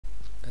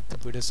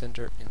Buddha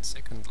Center in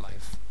Second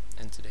Life,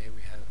 and today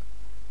we have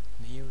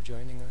Neo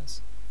joining us,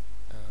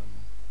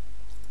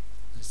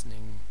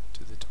 listening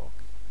to the talk,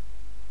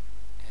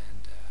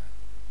 and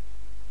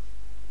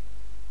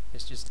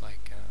it's just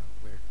like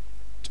we're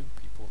two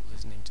people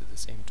listening to the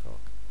same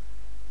talk,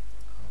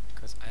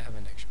 because I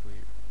haven't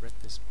actually read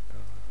this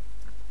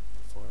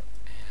before,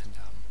 and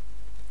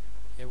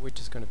yeah, we're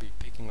just going to be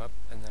picking up,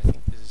 and I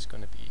think this is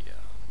going to be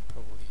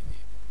probably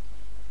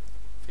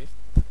the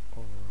 5th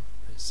or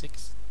the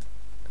 6th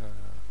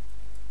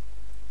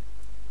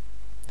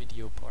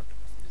video part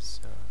of this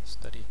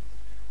study.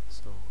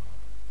 So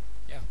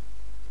yeah,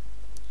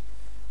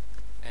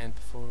 and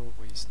before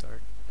we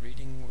start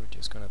reading, we're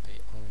just gonna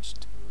pay homage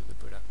to the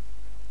Buddha.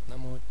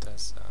 Namo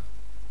tassa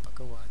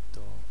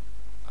bhagavato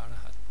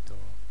arahato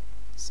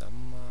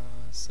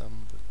samma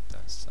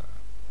sambuddhassa.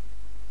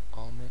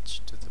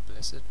 Homage to the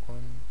Blessed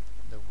One,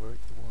 the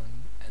Worthy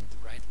One, and the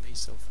rightly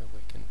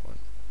self-awakened one.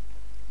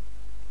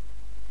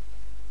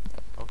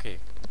 Okay,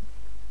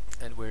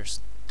 and we're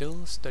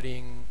still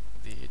studying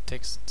the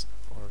text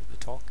or the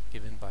talk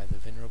given by the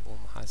Venerable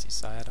Mahasi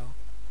Sayadaw.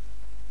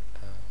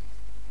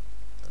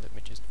 Let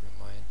me just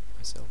remind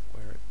myself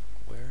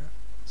where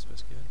this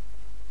was given.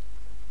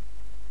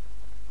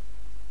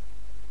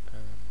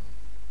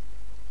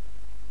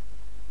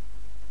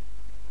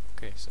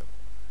 Okay, so,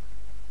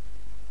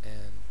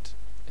 and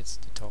it's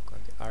the talk on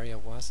the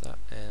Ariyāvāsa,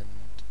 and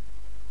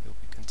we'll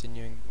be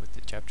continuing with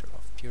the chapter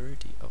of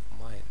purity of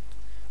mind,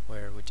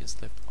 where we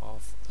just left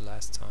off the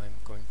last time,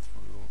 going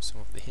through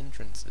some of the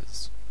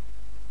hindrances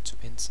to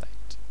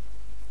insight,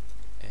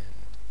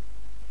 and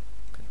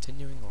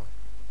continuing on.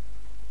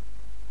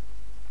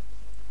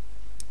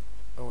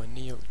 Oh, and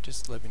Neo,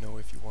 just let me know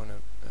if you want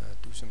to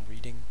do some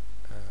reading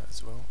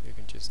as well. You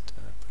can just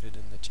put it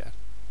in the chat,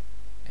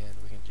 and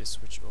we can just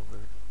switch over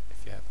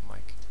if you have a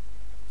mic.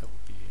 That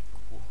would be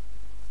cool.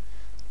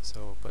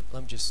 So, but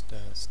let me just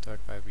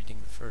start by reading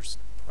the first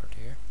part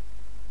here.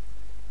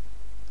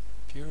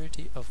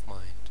 Purity of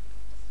mind.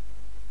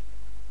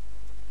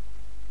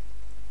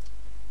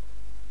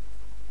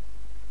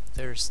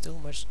 There is still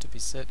much to be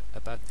said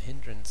about the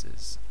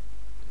hindrances,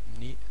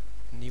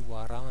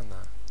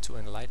 nivarana, to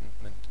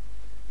enlightenment.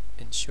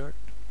 In short,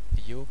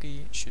 the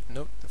yogi should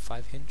note the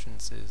 5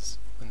 hindrances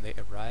when they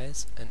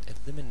arise and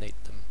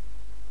eliminate them.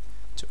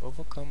 To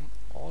overcome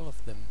all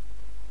of them,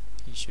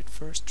 he should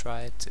first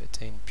try to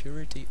attain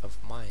purity of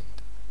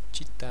mind,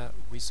 citta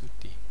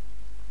visuddhi.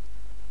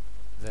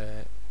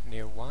 The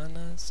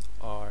nirvanas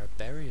are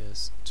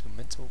barriers to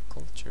mental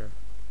culture,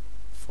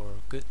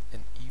 for good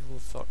and evil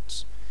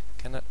thoughts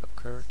cannot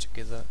occur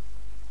together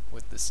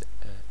with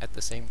at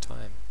the same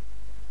time.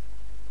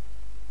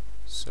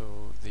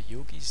 So the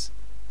yogi's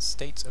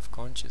states of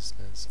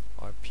consciousness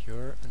are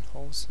pure and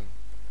wholesome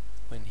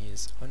when he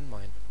is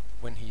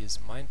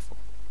mindful.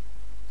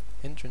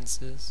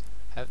 Hindrances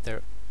have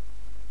their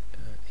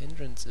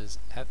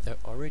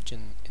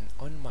origin in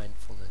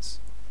unmindfulness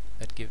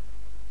that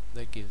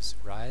gives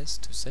rise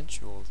to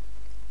sensual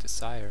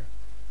desire,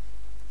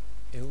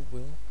 ill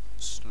will,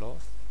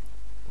 sloth,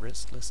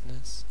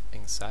 restlessness,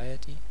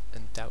 anxiety,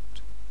 and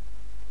doubt.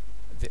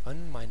 The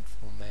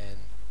unmindful man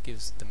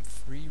gives them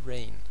free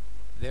rein,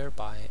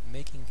 thereby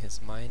making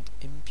his mind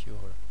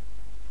impure.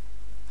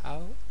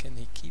 How can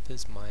he keep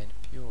his mind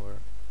pure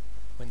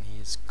when he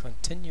is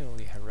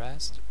continually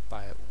harassed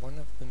by one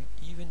of them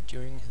even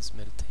during his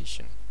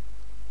meditation?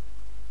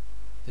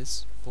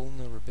 This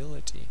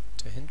vulnerability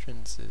to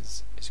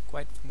hindrances is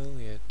quite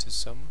familiar to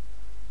some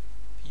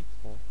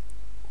people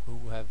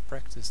who have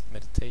practiced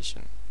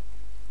meditation.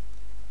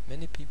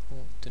 Many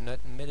people do not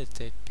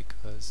meditate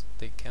because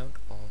they count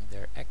on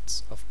their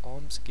acts of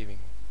almsgiving,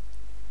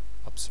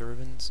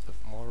 observance of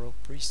moral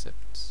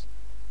precepts,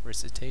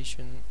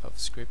 recitation of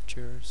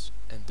scriptures,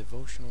 and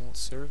devotional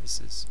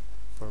services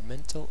for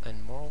mental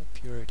and moral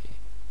purity.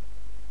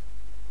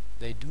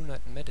 They do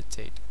not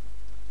meditate,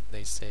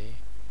 they say,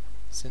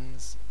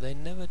 since they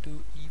never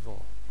do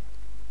evil,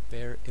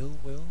 bear ill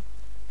will,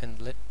 and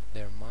let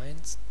their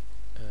minds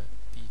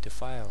be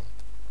defiled.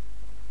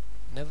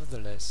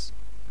 Nevertheless,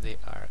 they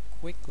are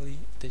quickly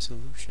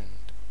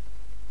disillusioned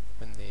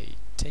when they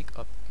take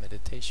up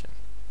meditation.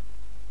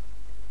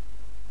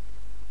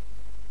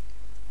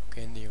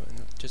 Okay, Neo,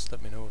 and just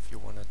let me know if you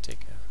want to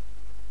take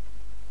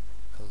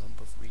a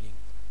lump of reading.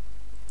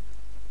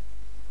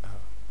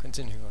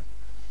 Continuing on.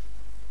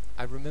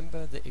 I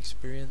remember the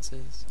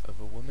experiences of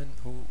a woman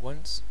who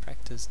once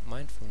practiced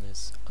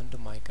mindfulness under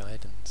my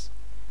guidance.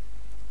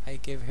 I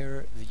gave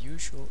her the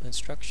usual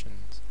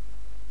instructions,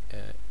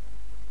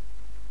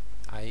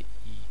 i.e.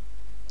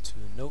 to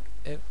note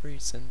every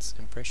sense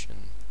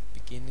impression,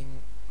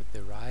 beginning with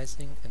the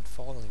rising and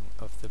falling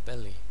of the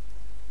belly.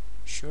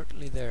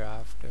 Shortly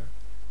thereafter,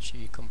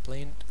 she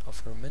complained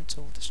of her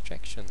mental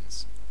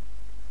distractions.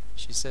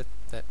 She said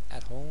that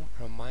at home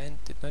her mind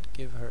did not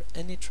give her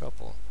any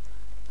trouble,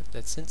 but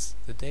that since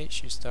the day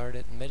she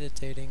started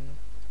meditating,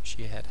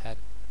 she had had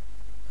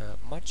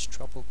much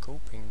trouble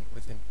coping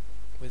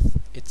with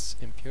its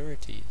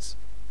impurities.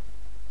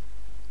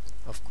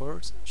 Of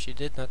course, she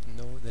did not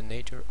know the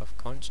nature of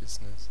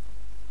consciousness.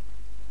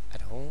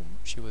 At home,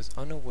 she was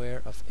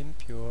unaware of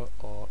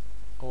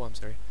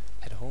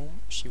At home,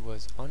 she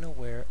was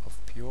unaware of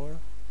pure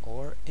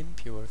or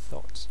impure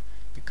thoughts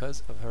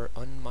because of her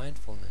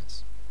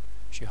unmindfulness.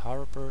 She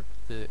harbored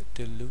the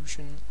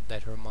delusion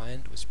that her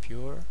mind was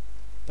pure,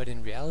 but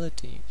in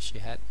reality she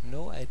had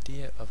no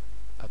idea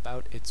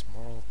about its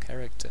moral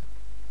character.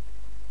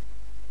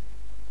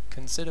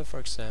 Consider, for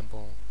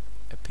example,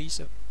 a piece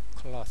of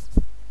cloth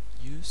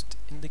used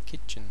in the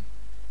kitchen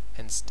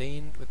and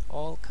stained with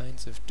all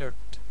kinds of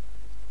dirt.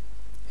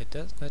 It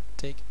does not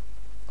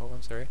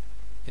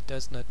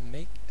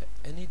make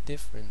any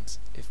difference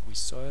if we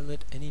soil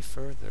it any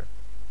further.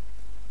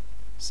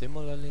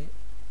 Similarly,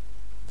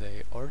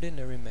 the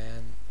ordinary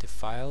man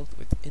defiled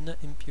with inner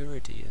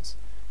impurities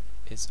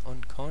is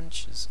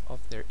unconscious of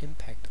their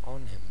impact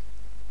on him,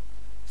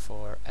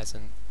 for as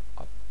an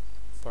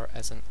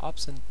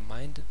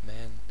absent-minded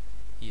man,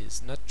 he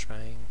is not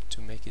trying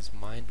to make his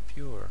mind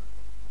pure.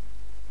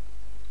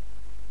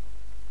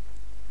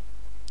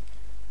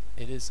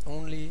 It is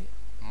only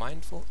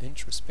mindful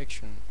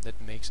introspection that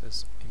makes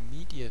us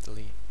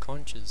immediately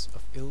conscious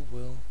of ill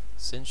will,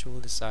 sensual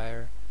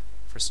desire,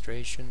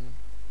 frustration,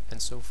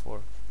 and so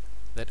forth,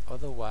 that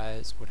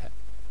otherwise would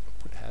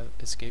have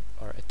escaped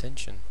our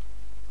attention.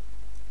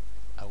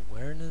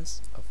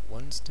 Awareness of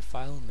one's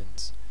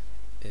defilements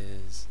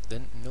is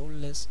then no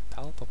less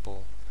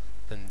palpable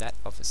than that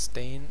of a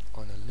stain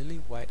on a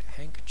lily-white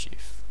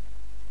handkerchief.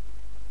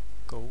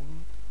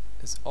 Gold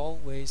is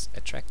always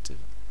attractive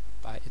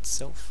by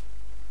itself,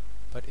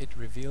 but it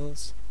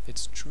reveals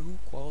its true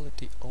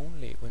quality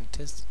only when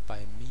tested by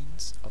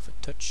means of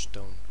a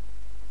touchstone.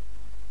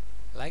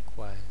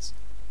 Likewise,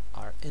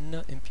 our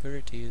inner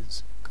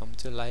impurities come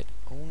to light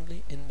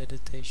only in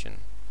meditation,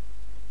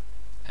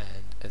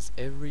 and as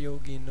every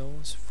yogi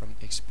knows from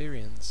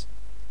experience,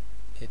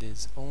 it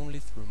is only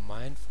through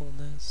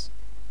mindfulness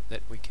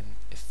that we can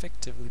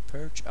effectively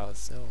purge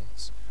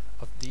ourselves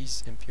of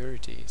these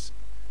impurities,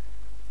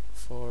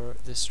 for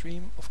the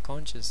stream of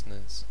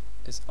consciousness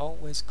is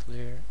always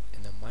clear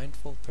in a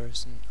mindful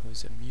person who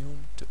is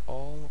immune to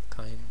all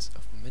kinds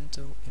of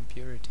mental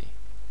impurity.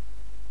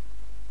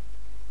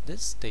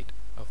 This state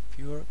of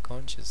pure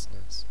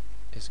consciousness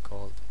is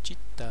called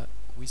citta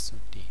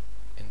visuddhi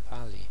in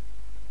Pali.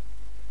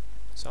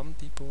 Some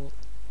people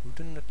who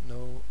do not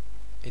know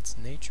its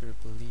nature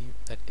believe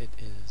that it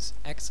is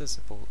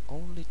accessible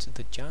only to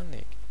the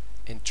jhanic,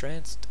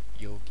 entranced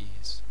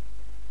yogis.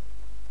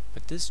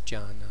 But this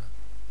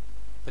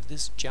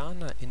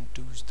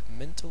jhana-induced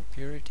mental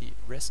purity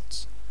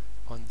rests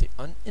on the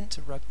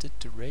uninterrupted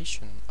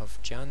duration of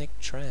jhanic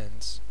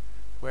trance,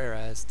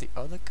 whereas the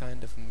other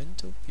kind of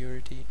mental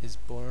purity is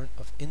born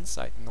of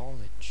insight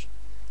knowledge,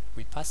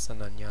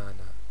 vipassana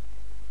jnana.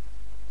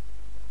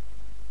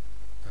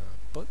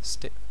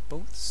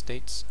 Both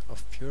states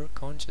of pure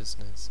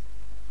consciousness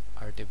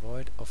are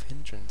devoid of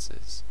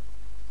hindrances.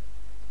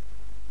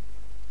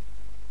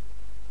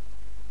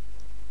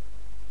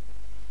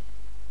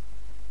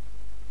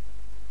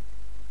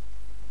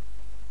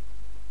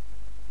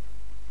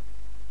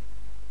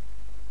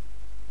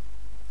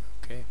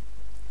 Okay,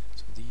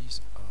 so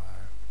these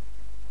are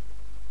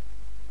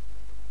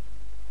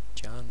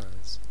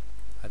jhanas,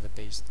 either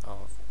based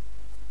off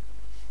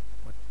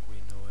what we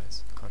know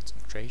as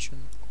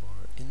concentration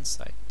or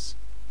insights.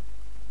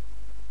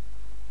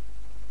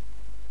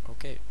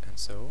 Okay, and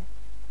so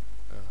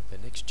the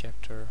next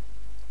chapter,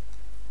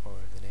 or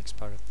the next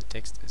part of the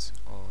text, is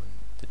on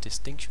the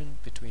distinction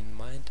between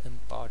mind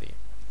and body.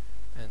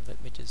 And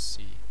let me just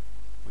see,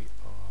 we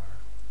are...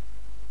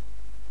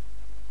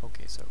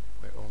 Okay, so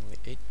we're only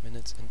 8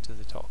 minutes into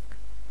the talk.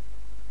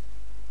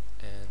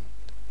 And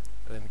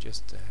let me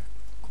just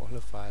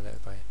qualify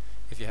that by,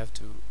 if you have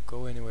to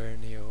go anywhere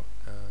near,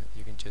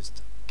 you can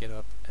just get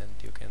up and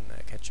you can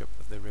catch up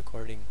with the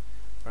recording,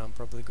 where I'm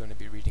probably going to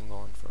be reading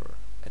on for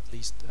at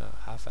least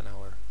half an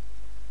hour.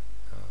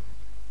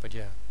 But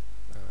yeah,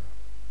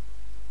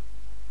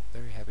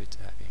 very happy to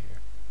have you here.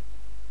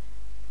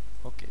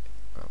 Okay,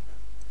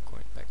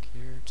 going back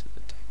here to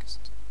the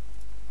text.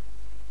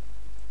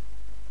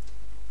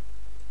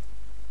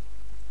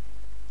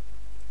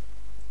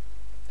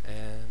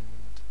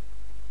 And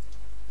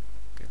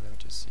okay, let me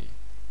just see.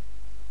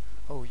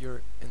 Oh,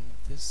 you're in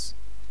this.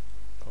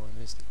 Oh, I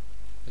missed it.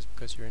 It's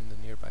because you're in the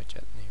nearby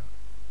chat, Neo.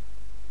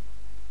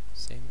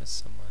 Same as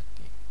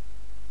Samadhi.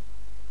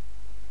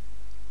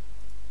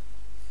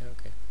 Yeah,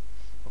 okay.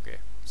 Okay,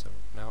 so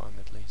now I'm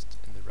at least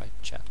in the right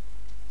chat.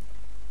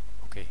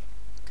 Okay,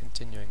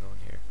 continuing on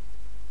here.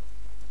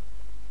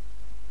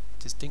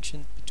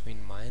 Distinction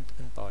between mind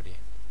and body.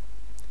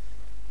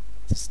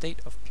 The state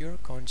of pure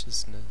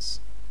consciousness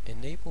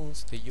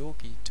enables the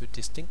yogi to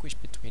distinguish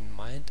between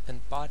mind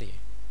and body.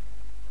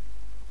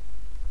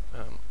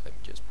 Let me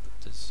just put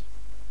this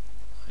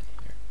line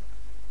here.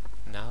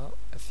 Now,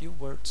 a few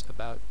words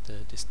about the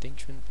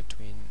distinction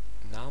between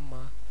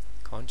nama,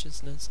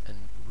 consciousness,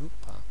 and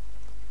rupa,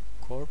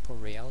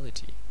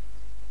 corporeality,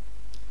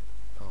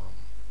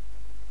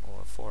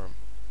 or form.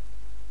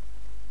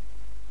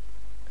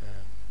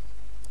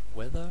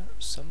 whether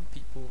some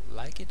people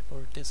like it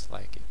or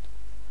dislike it,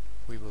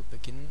 we will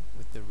begin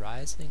with the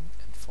rising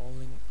and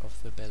falling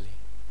of the belly.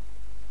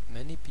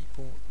 Many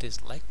people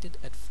disliked it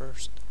at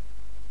first,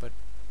 but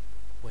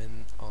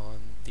when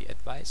on the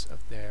advice of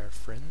their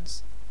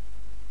friends,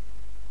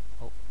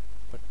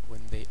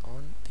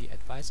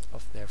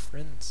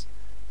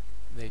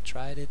 they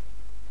tried it,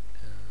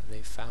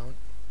 they found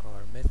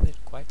our method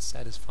quite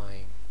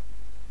satisfying.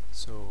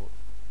 So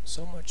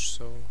much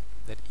so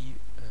that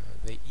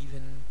they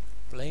even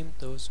blamed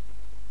those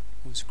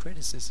whose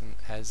criticism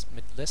has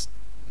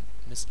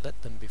misled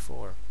them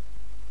before.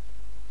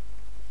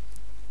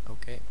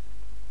 Okay.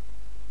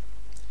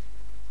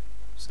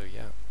 So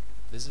yeah,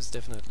 this is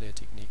definitely a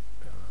technique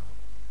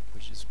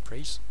which is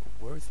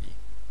praiseworthy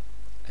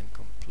and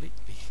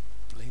completely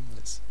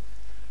blameless.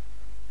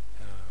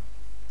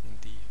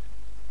 Indeed.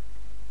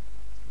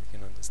 We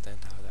can understand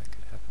how that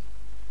could happen.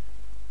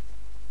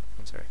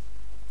 I'm sorry.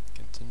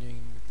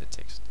 Continuing with the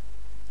text.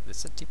 The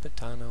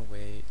Satipatthana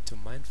way to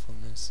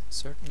mindfulness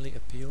certainly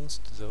appeals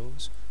to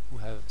those who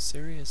have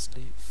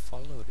seriously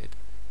followed it,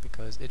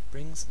 because it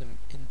brings them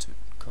into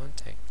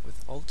contact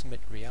with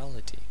ultimate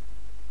reality,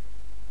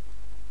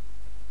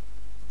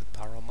 the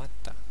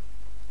Paramatta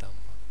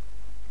Dhamma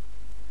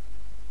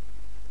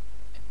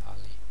in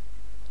Pali.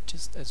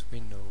 Just as we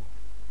know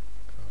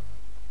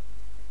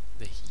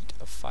the heat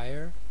of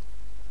fire,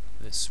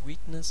 the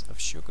sweetness of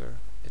sugar,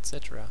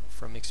 etc.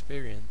 from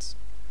experience,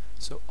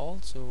 so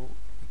also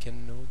we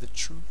can know the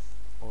truth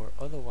or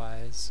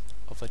otherwise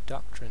of a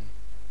doctrine,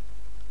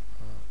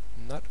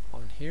 not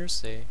on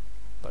hearsay,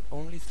 but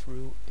only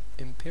through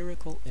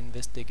empirical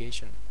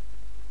investigation.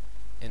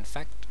 In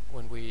fact,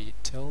 when we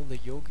tell the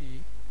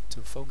yogi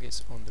to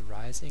focus on the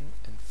rising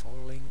and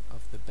falling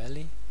of the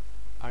belly,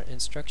 our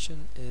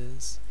instruction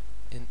is,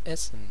 in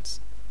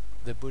essence,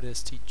 the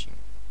Buddha's teaching.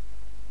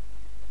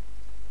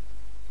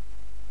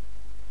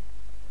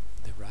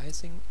 The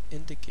rising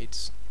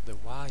indicates the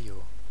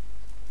vayu,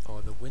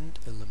 or the wind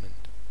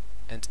element,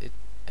 and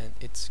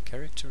its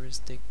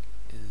characteristic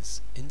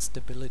is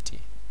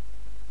instability.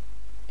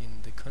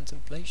 In the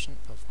contemplation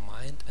of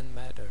mind and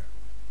matter,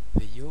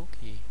 the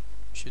yogi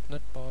should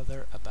not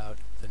bother about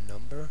the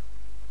number,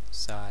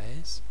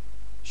 size,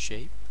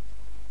 shape,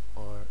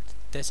 or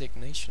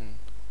designation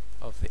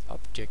of the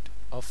object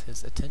of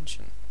his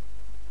attention.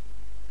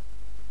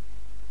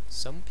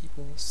 Some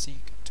people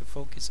seek to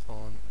focus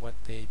on what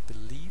they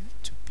believe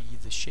to be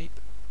the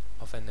shape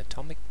of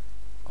atomic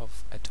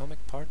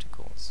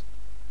particles,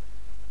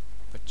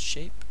 but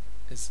shape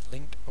is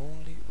linked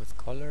only with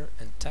color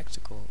and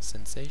tactile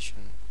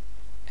sensation,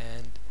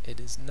 and it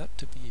is not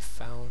to be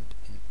found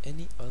in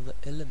any other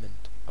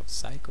element of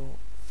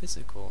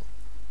psycho-physical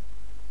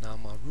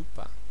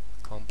nama-rupa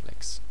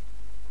complex.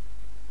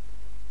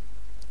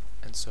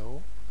 And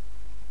so,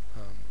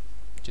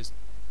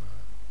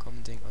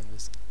 commenting on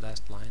this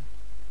last line,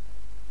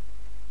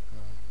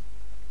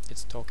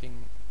 it's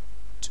talking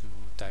to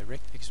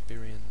direct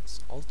experience,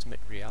 ultimate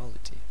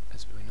reality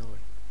as we know it,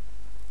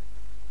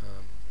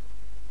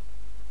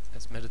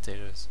 as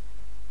meditators,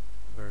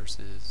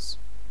 versus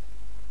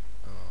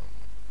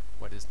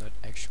what is not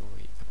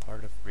actually a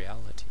part of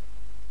reality.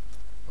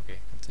 Okay,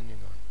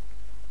 continuing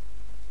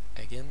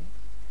on. Again,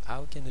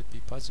 how can it be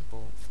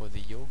possible for the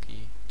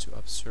yogi to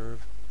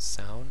observe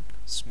sound,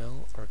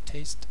 smell, or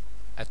taste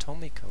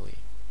atomically?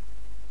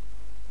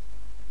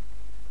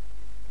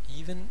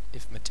 Even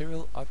if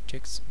material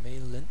objects may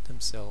lend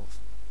themselves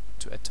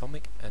to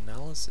atomic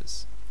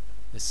analysis,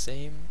 the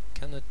same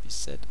cannot be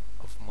said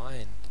of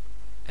mind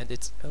and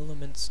its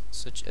elements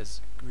such as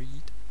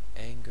greed,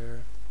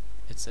 anger,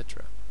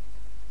 etc.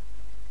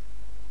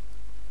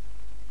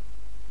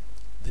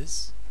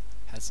 This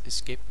has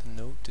escaped the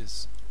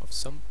notice of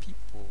some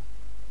people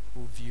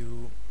who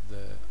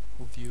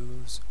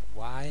views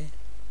why,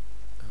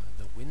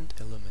 the wind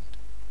element,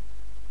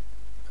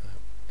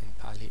 in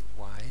Pali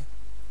why,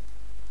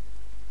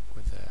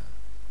 with a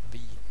V,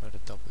 not a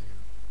W,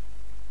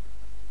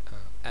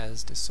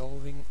 as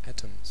dissolving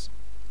atoms.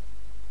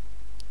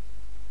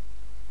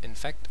 In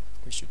fact,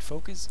 we should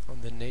focus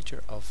on the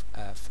nature of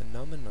a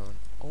phenomenon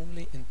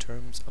only in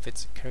terms of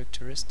its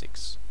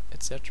characteristics,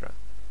 etc.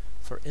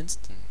 For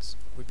instance,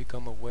 we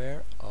become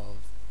aware of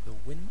the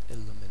wind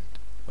element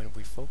when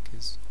we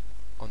focus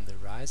on the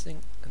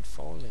rising and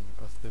falling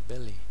of the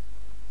belly.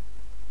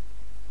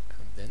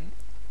 And then,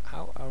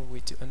 how are we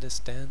to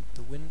understand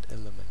the wind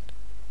element?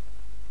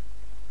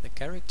 The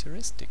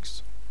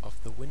characteristics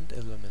of the wind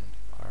element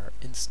are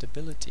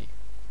instability,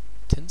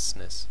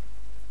 tenseness,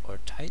 or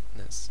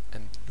tightness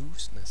and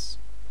looseness.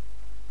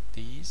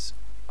 These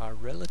are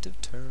relative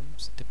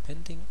terms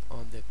depending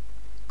on the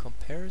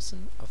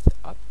comparison of the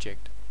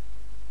object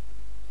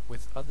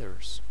with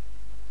others.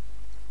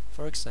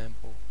 For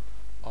example,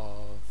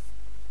 of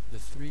the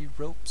 3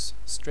 ropes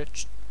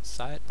stretched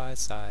side by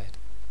side,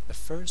 the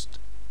first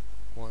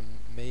one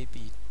may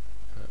be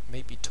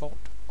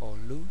taut or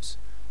loose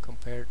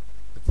compared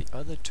with the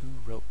other 2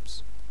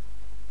 ropes.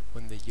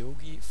 When the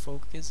yogi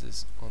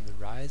focuses on the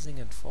rising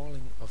and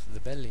falling of the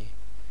belly,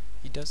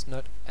 he does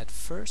not at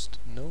first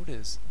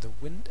notice the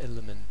wind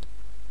element,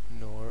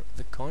 nor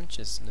the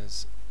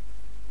consciousness,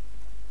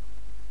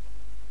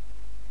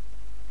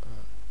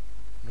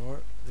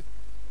 nor the,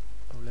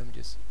 let me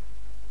just,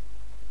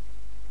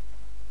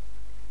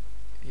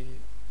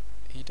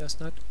 he does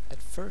not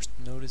at first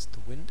notice the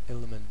wind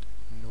element,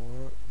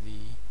 nor the,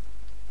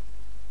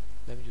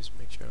 let me just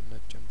make sure I'm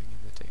not jumping in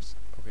the text.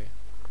 Okay,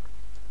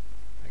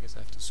 I guess I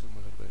have to zoom a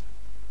little bit.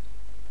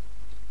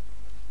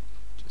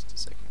 Just a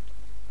second.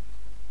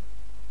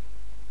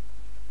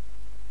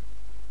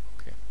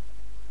 Okay.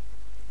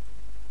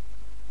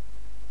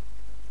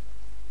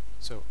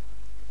 So,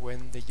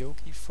 when the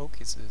yogi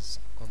focuses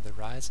on the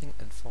rising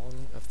and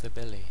falling of the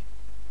belly,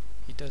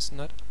 he does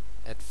not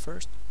at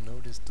first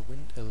notice the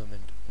wind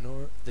element,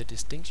 nor the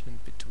distinction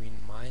between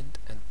mind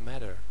and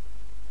matter.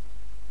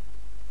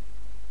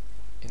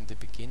 In the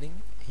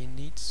beginning, he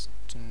needs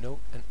to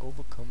note and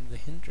overcome the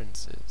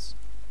hindrances.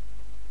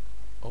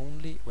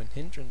 Only when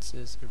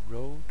hindrances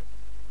erode,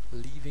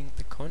 leaving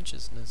the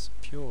consciousness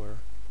pure,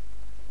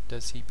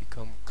 does he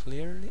become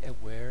clearly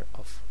aware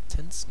of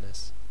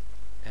tenseness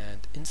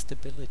and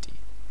instability.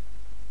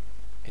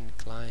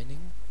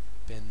 Inclining,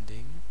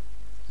 bending,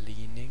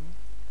 leaning,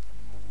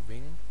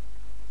 moving,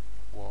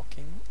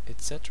 walking,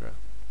 etc.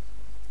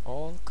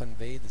 all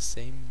convey the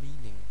same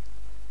meaning,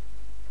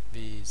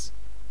 viz.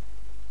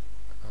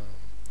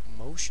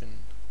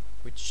 Motion,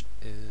 which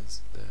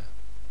is the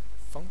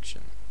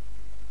function,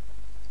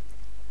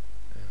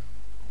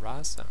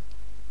 rasa,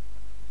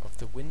 of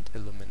the wind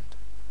element,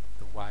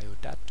 the vayu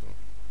dhatu.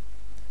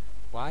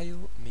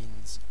 Vayu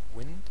means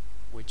wind,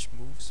 which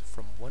moves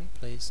from one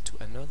place to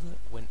another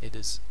when it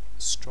is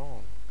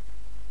strong.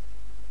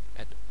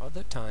 At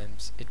other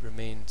times it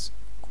remains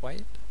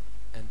quiet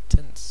and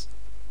tense.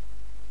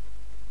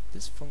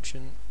 This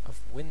function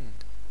of the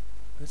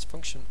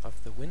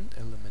wind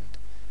element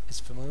is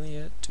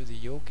familiar to the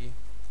yogi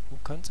who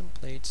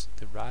contemplates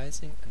the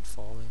rising and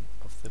falling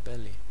of the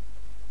belly.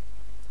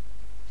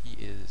 He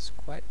is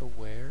quite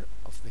aware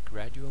of the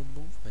gradual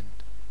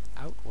movement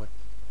outward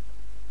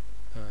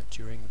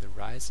during the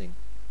rising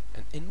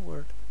and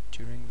inward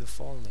during the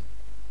falling.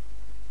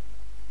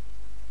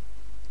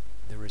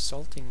 The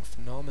resulting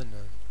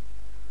phenomenon,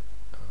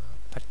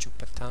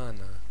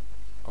 pachupatana,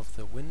 of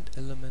the wind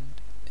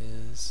element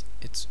is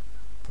its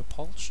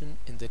propulsion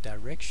in the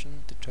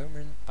direction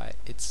determined by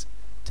its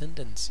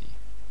tendency.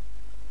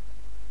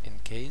 In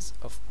case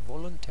of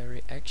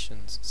voluntary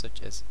actions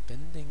such as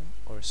bending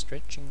or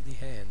stretching the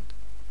hand,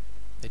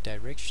 the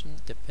direction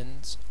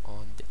depends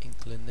on the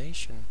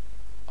inclination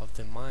of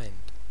the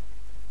mind.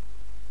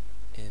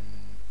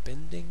 In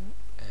bending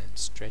and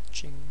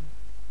stretching,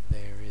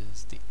 there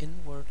is the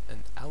inward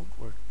and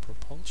outward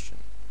propulsion.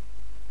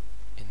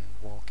 In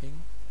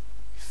walking,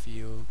 we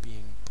feel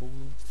being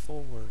pulled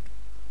forward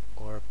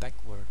or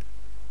backward.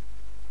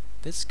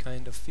 This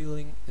kind of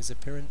feeling is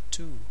apparent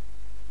too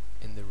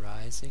in the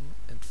rising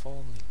and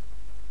falling.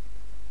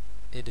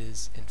 It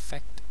is in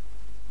fact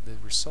the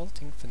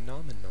resulting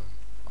phenomenon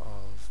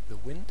of the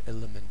wind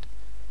element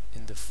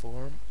in the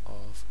form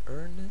of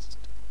earnest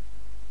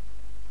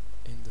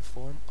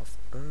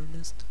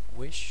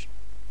wish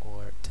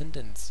or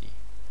tendency,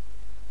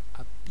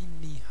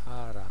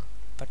 abhinihara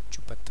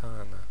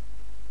pachupatana.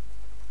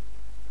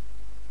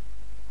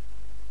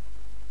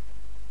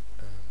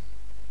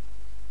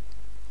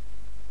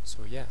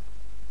 So yeah,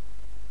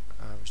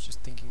 I was just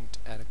thinking to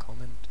add a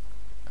comment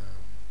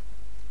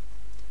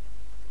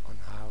on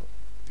how,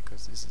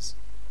 because this is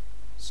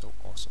so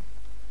awesome,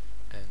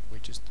 and we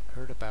just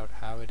heard about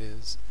how it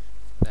is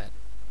that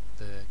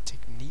the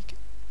technique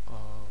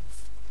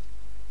of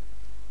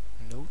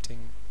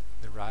noting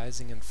the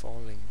rising and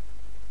falling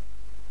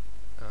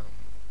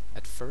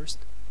at first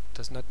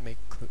does not make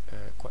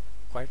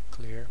quite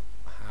clear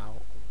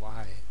how,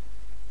 why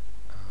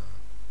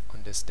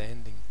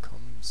understanding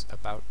comes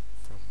about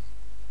from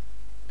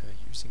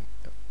using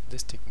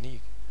this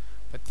technique.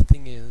 But the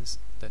thing is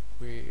that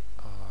we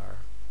are,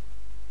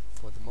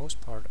 for the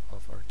most part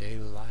of our daily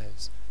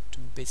lives,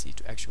 too busy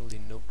to actually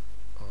note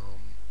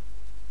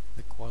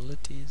the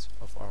qualities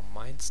of our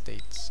mind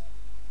states,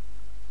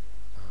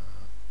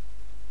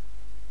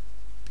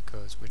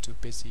 because we're too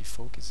busy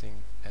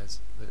focusing, as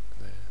the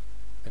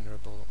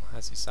Venerable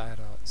Mahasi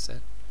Sayadaw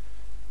said,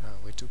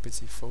 we're too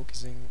busy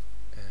focusing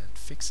and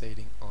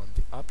fixating on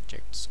the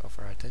objects of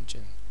our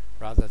attention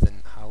rather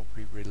than how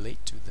we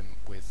relate to them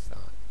with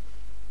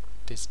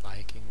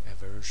disliking,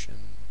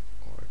 aversion,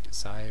 or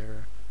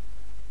desire,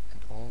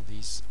 and all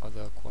these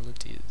other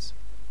qualities.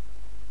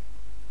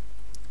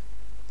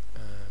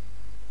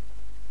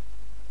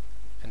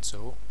 And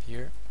so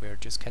here we're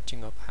just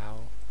catching up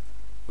how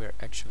we're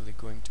actually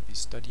going to be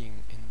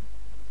studying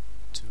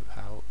into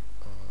how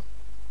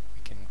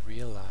we can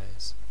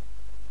realize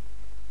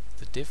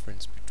the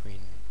difference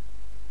between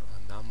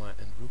nama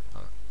and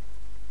rupa,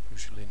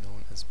 usually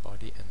known as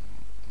body and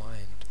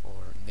mind,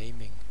 or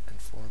naming and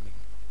forming.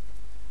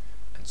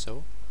 And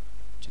so,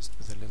 just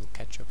with a little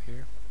catch up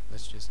here,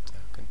 let's just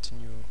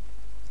continue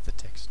with the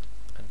text,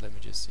 and let me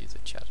just see the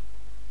chat.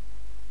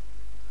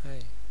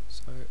 Hi,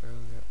 Saw you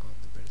earlier on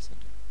the Buddha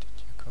Center.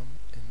 Did you come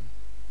in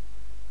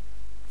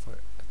for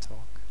a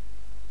talk?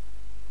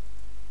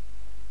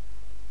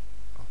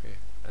 Okay,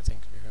 I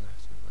think we're gonna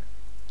have to wait.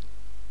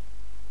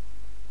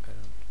 I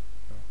don't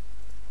know.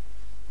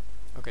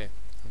 Okay,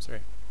 I'm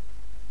sorry.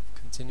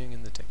 Continuing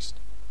in the text.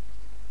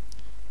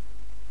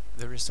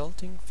 The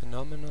resulting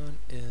phenomenon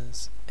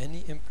is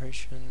any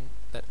impression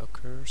that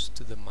occurs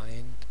to the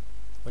mind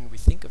when we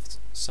think of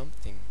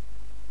something.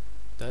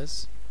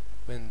 Thus,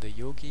 when the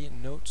yogi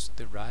notes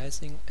the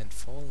rising and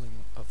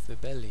falling of the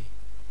belly,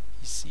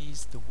 he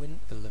sees the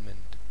wind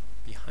element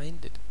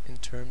behind it in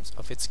terms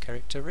of its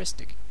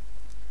characteristic,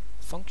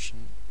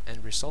 function,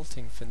 and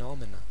resulting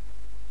phenomena.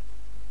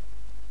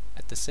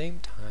 At the same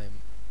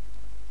time,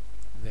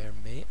 there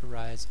may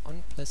arise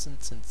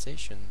unpleasant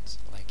sensations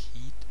like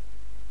heat,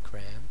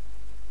 cramp,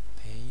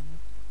 pain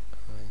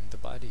in the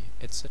body,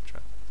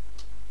 etc.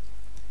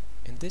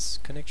 In this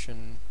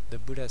connection, the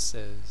Buddha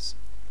says,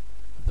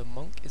 the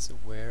monk is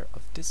aware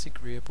of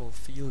disagreeable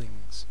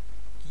feelings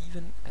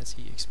even as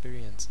he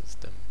experiences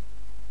them.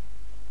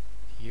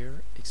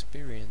 Here,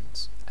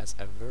 experience as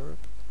a verb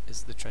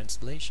is the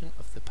translation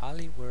of the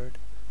Pali word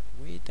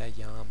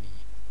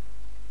vedayami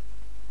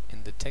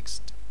in the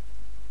text,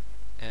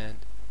 and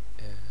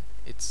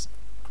its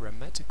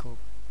grammatical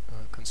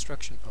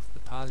construction of the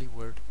Pali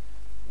word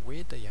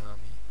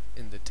vedayami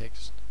in the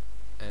text,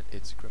 and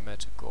its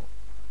grammatical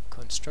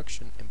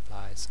construction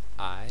implies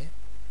I,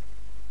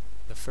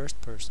 the first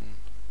person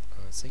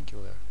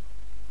singular,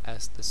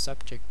 as the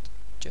subject,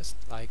 just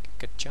like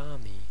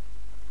gacchami,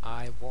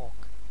 I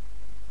walk.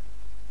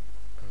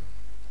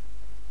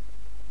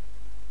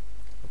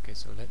 Okay,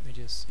 so let me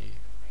just see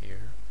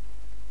here.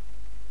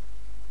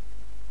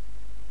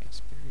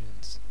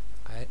 Experience.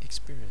 I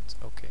experience.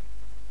 Okay.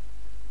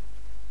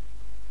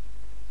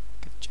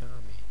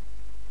 Gacchami.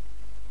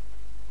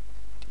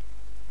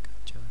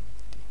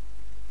 Gacchami.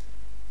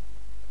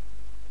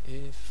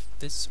 If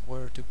this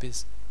were to be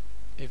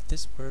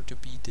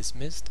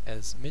dismissed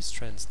as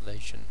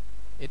mistranslation,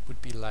 it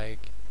would be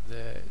like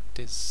the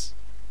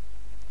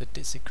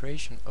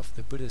desecration of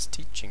the Buddha's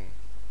teaching.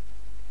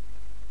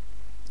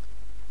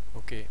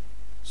 Okay,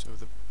 so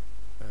the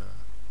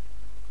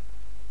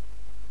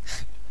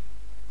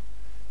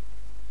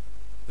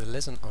the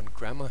lesson on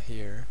grammar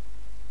here,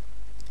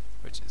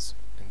 which is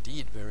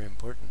indeed very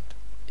important,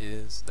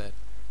 is that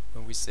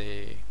when we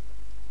say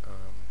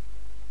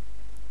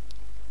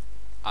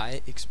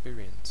I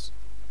experience,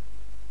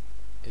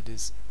 it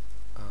is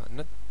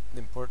not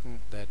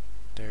important that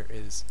there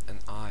is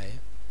an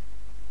I.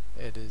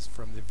 It is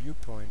from the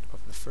viewpoint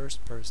of the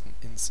first person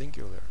in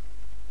singular.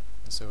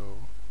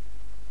 So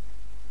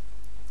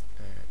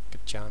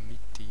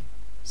gachamiti,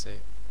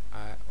 say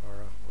I,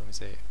 or when we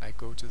say I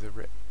go to the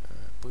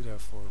Buddha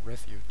for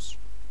refuge,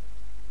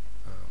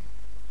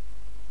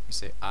 we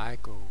say I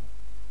go,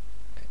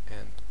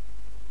 and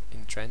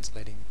in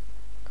translating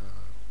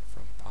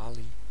from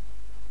Pali,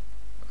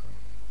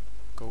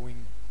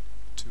 going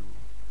to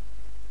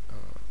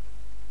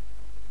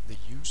the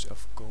use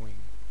of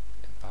going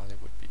in Pali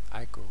would be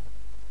I go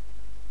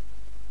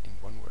in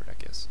one word, I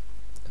guess,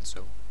 and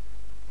so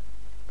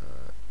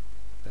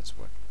that's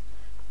what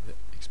the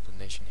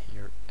explanation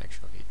here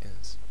actually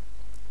is.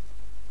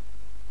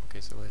 Okay,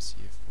 so let's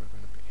see if we're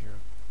going to hear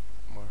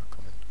more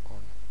comment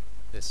on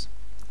this.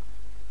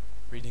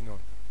 Reading on.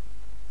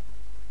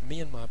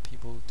 Myanmar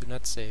people do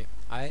not say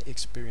I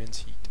experience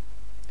heat.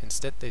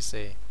 Instead they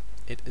say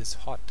it is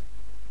hot.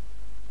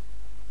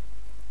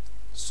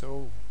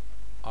 So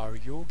our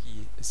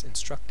yogi is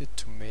instructed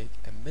to make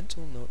a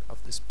mental note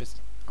of the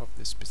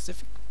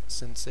specific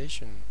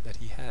sensation that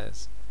he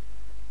has.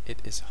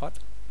 It is hot,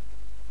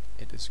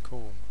 it is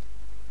cold,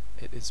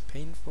 it is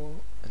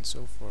painful, and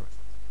so forth.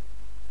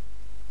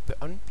 The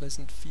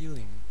unpleasant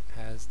feeling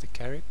has the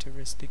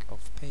characteristic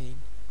of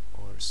pain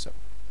or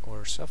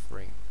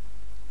suffering.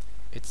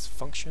 Its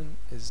function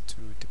is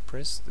to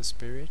depress the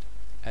spirit,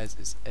 as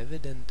is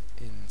evident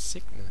in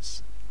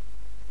sickness,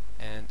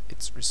 and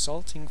its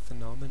resulting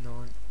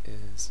phenomenon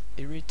is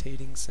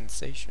irritating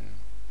sensation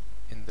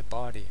in the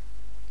body,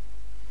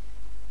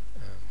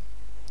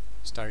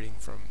 starting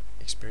from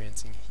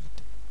experiencing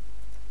heat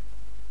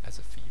as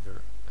a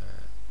fever,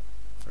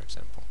 for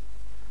example.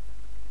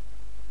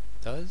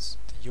 Thus,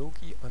 the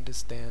yogi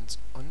understands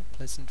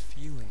unpleasant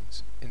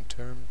feelings in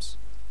terms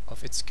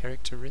of its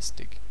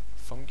characteristic,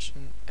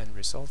 function, and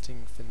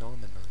resulting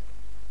phenomenon.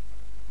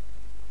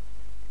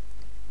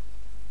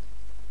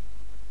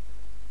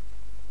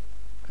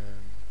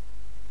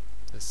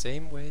 The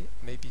same way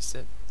may be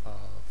said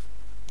of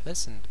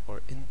pleasant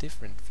or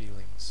indifferent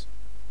feelings.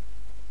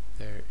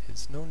 There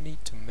is no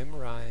need to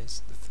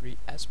memorize the three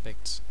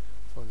aspects,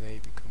 for they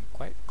become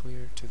quite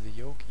clear to the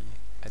yogi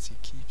as he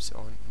keeps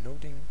on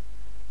noting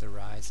the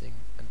rising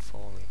and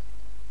falling.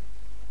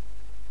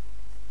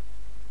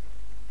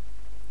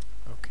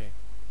 Okay.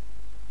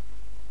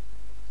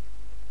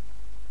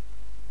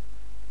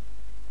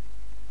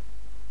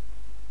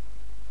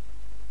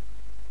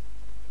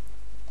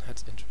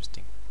 That's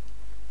interesting.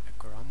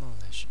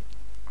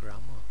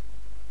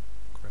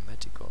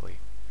 Grammatically,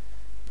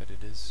 but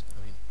it is,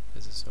 I mean,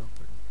 this is so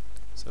important.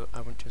 So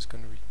I'm just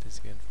going to read this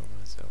again for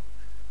myself.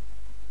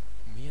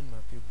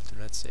 Myanmar people do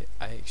not say,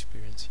 I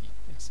experience heat.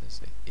 Instead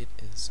say, it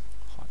is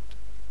hot.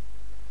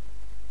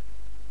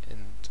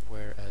 And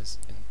whereas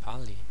in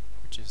Pali,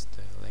 which is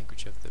the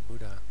language of the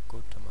Buddha,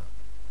 Gautama,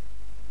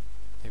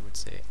 they would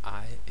say,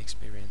 I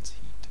experience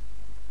heat.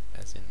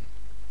 As in,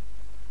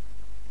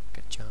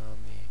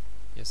 Gacchami.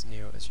 Yes,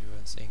 Neo, as you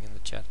were saying in the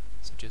chat.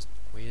 So just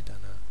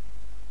Vedana.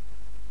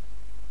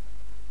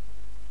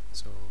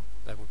 So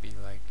that would be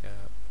like,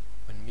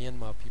 when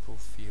Myanmar people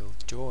feel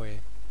joy,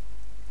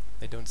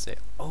 they don't say,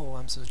 oh,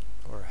 I'm so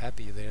or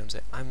happy. They don't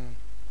say, I'm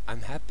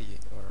happy,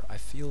 or I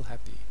feel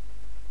happy.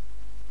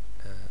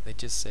 They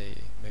just say,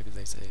 maybe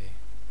they say,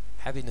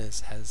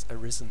 happiness has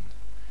arisen.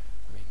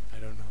 I mean, I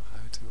don't know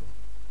how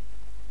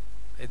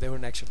to. They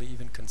wouldn't actually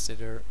even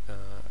consider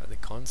the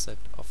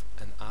concept of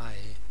an I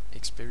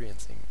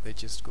experiencing. They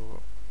just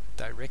go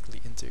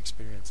directly into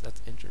experience.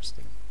 That's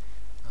interesting.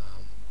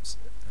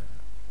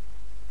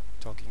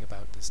 Talking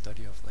about the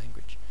study of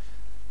language,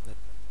 that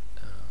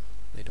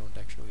they don't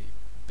actually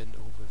bend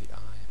over the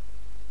I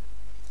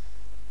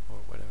or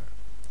whatever.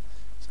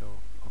 So,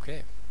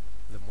 okay,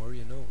 the more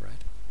you know,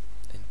 right?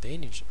 In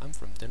Danish, I'm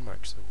from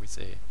Denmark, so we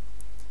say,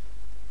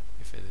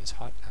 if it is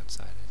hot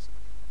outside,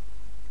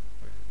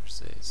 we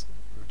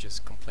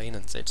just complain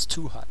and say it's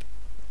too hot.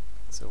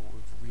 So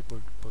we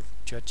both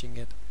judging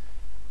it,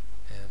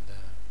 and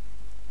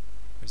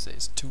we say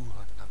it's too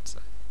hot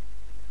outside.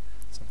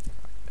 Something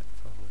like that,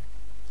 probably.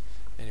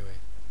 Anyway,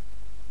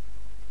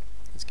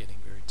 it's getting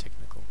very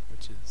technical,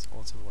 which is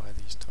also why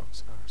these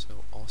talks are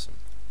so awesome.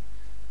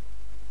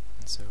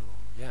 And so,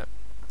 yeah,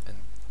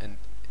 and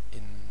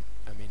in,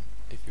 I mean,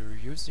 if you're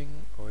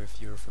using or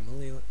if you're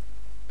familiar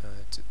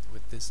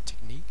with this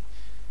technique,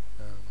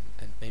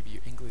 and maybe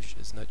your English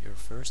is not your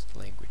first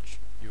language,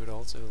 you would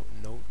also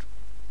note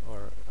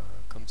or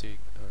come to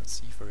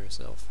see for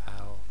yourself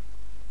how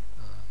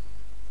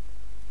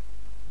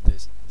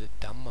the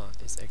Dhamma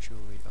is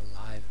actually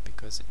alive,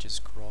 because it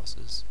just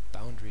crosses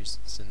boundaries,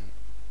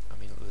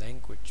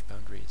 language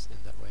boundaries in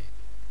that way.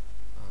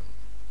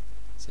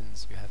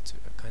 Since you have to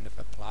kind of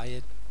apply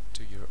it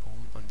to your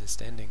own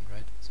understanding,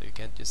 right? So you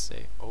can't just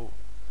say, oh,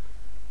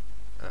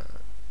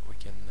 we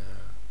can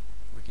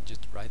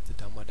just write the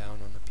Dhamma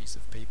down on a piece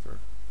of paper,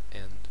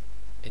 and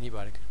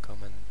anybody could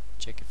come and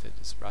check if it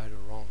is right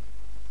or wrong,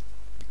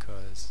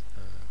 because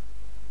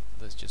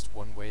there's just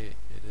one way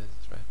it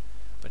is, right?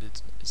 But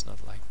it's not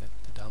like that.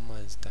 The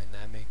Dhamma is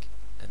dynamic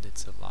and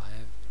it's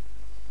alive,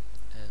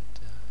 and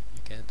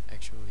you can't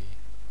actually,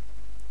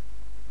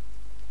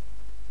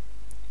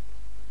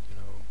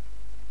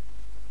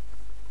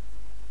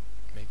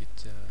 make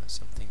it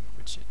something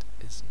which it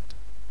isn't.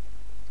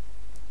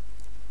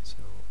 So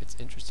it's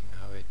interesting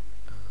how it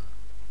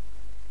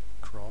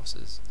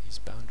crosses these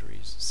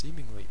boundaries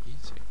seemingly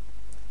easy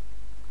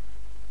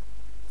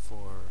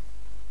for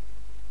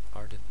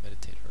ardent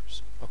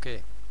meditators.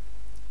 Okay,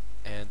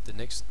 and the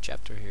next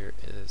chapter here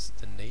is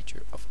the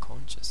nature of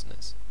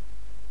consciousness,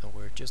 and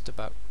we're just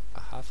about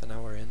a half an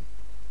hour in.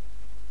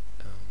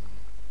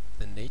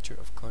 The nature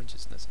of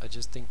consciousness. I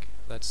just think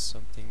that's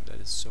something that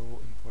is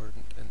so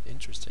important and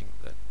interesting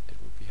that it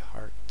would be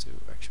hard to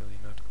actually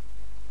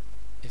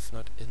if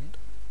not end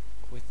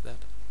with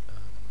that,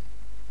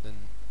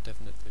 then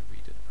definitely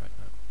read it right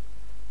now,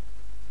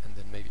 and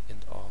then maybe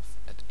end off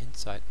at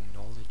insight and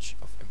knowledge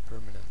of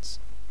impermanence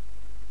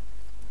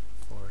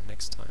for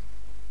next time.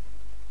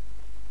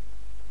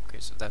 Okay,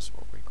 so that's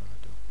what we're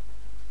gonna do,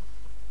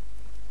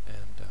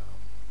 and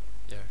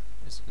yeah,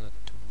 it's not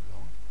too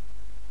long.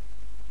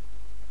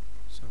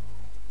 So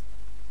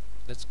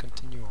let's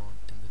continue on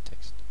in the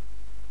text.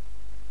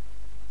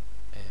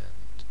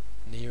 And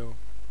Neo,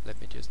 let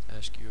me just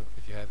ask you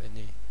if you have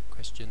any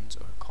questions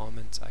or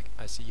comments.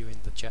 I see you in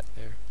the chat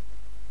there.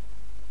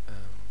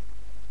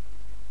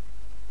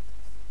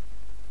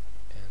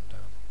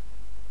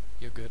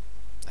 You're good.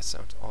 That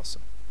sounds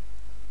awesome.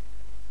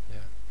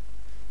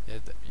 Yeah,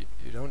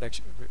 you don't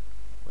actually.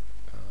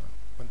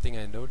 One thing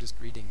I noticed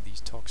reading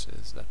these talks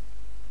is that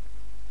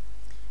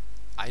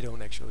I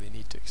don't actually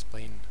need to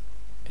explain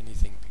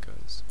anything,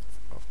 because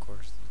of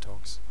course the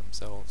talks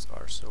themselves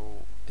are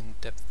so in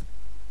depth.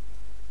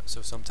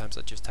 So sometimes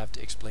I just have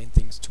to explain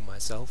things to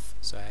myself,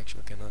 so I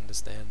actually can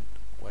understand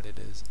what it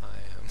is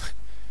I am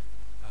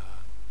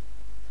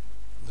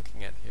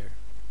looking at here.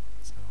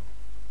 So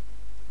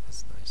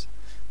that's nice.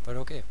 But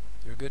okay,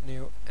 you're good,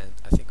 Neo, and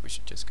I think we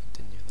should just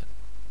continue then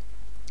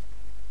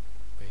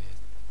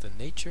with the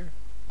nature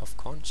of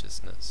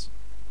consciousness.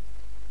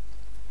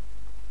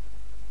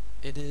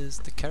 It is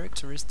the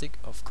characteristic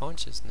of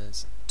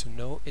consciousness to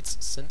know its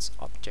sense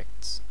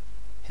objects.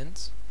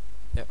 Hence,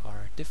 there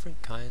are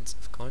different kinds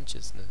of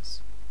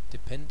consciousness,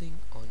 depending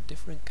on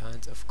different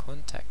kinds of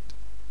contact,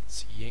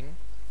 seeing,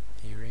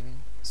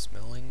 hearing,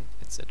 smelling,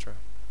 etc.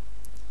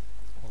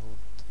 All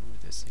through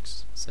the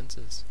 6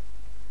 senses,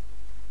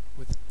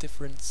 with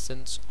different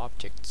sense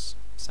objects,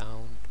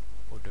 sound,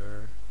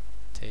 odor,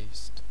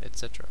 taste,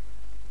 etc.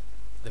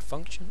 The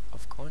function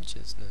of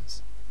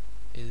consciousness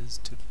is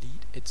to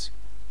lead its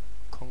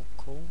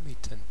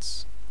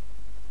concomitants.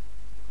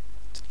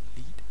 To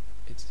lead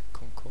its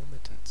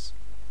concomitants.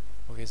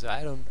 Okay, so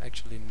I don't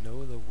actually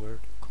know the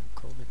word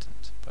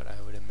concomitant, but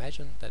I would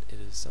imagine that it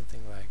is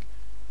something like,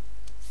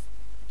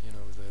 you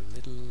know, the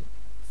little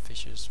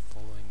fishes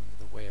following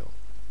the whale.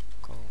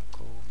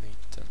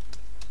 Concomitant.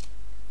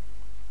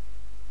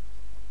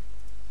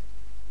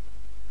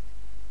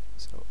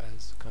 So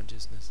as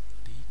consciousness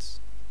leads,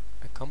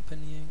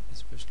 accompanying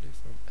especially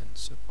from an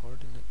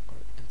subordinate or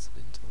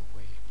incidental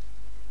way.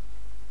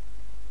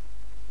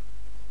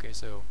 Okay,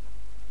 so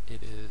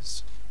it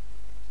is,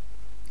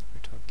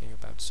 we're talking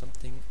about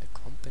something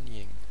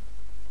accompanying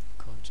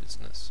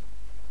consciousness.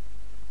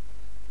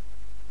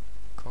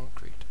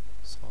 Concrete,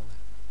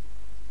 solid.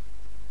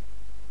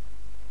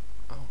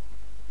 Oh.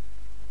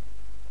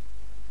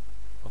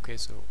 Okay,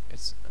 so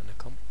it's an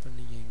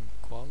accompanying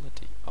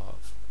quality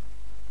of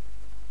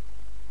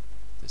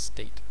the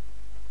state.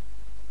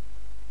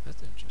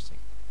 That's interesting.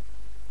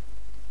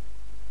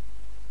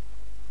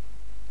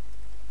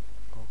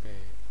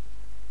 Okay.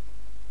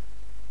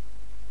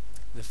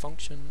 The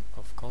function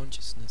of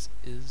consciousness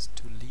is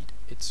to lead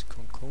its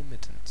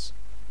concomitants.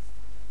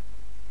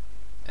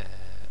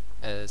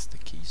 As the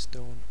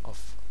keystone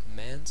of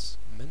man's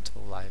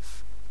mental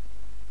life,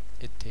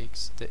 it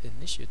takes the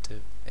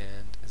initiative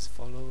and is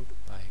followed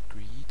by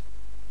greed,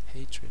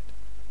 hatred,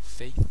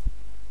 faith,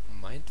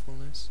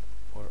 mindfulness,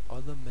 or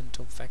other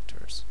mental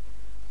factors.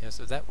 Yeah,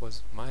 so that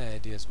was my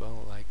idea as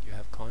well, like you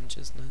have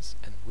consciousness,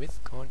 and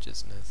with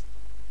consciousness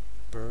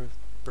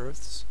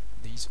births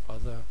these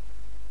other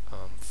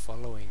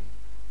following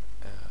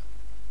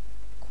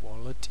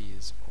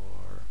qualities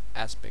or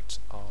aspects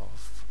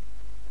of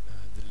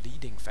the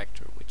leading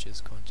factor, which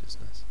is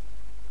consciousness.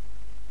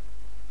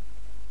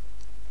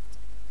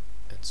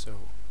 And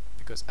so,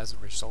 because as a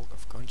result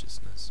of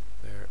consciousness,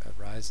 there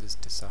arises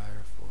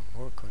desire for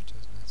more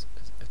consciousness,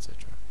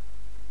 etc.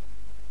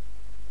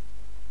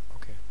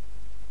 Okay.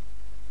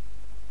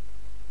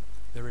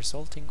 The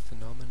resulting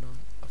phenomenon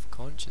of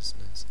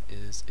consciousness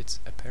is its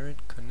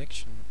apparent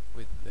connection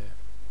with the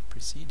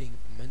preceding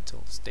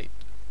mental state.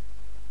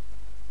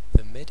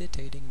 The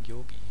meditating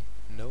yogi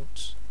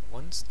notes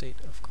one state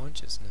of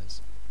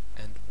consciousness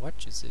and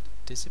watches it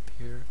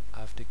disappear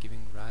after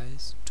giving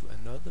rise to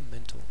another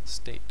mental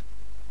state.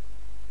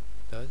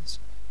 Thus,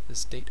 the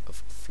state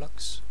of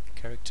flux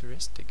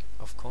characteristic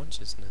of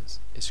consciousness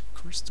is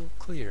crystal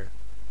clear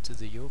to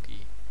the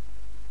yogi,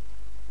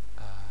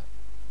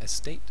 a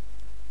state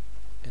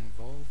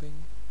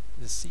involving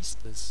the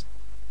ceaseless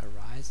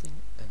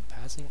arising and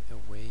passing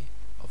away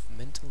of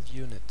mental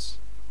units,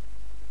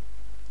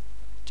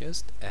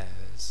 just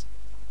as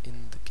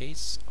in the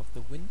case of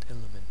the wind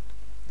element,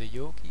 the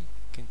yogi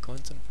can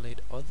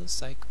contemplate other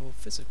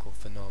psychophysical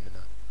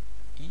phenomena,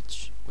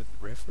 each with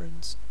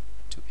reference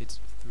to its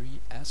three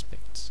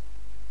aspects,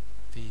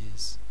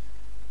 viz.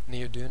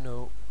 Neo, do you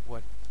know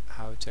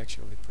how to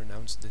actually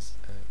pronounce this?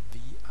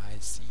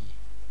 V-I-C,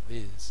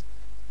 viz.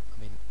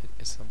 I mean,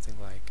 it's something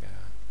like,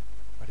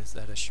 what is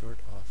that a short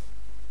of?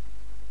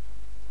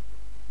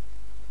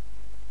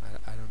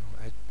 I don't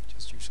know, I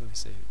just usually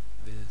say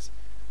viz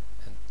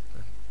and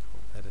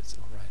hope that it's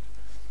alright.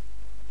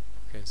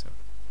 Okay, so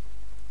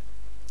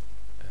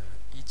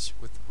each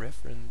with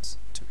reference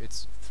to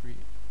its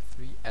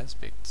three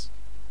aspects,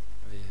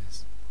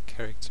 viz.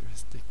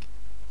 Characteristic,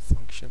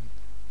 function,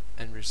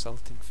 and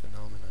resulting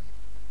phenomenon.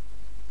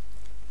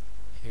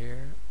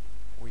 Here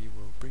we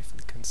will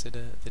briefly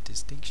consider the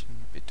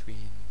distinction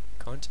between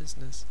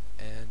consciousness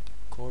and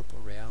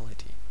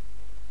corporeality,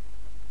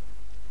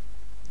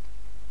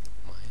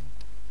 mind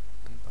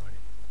and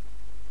body,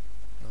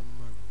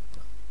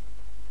 Namma-rupa.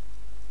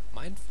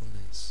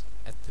 Mindfulness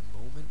at the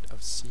moment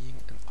of seeing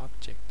an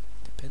object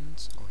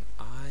depends on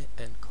eye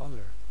and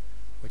color,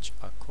 which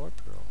are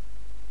corporeal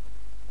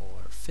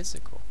or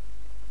physical,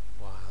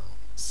 while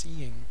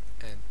seeing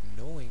and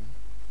knowing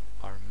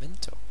are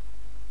mental.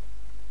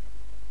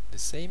 The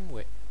same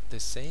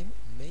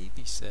may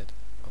be said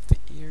of the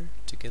ear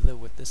together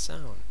with the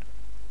sound,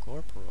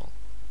 corporal,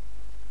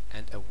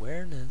 and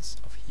awareness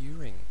of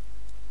hearing,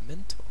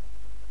 mental.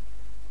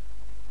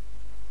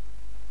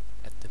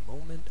 At the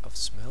moment of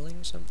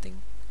smelling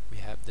something, we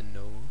have the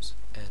nose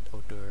and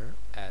odor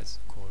as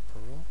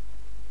corporal,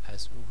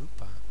 as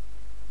rupa,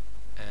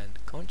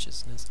 and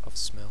consciousness of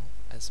smell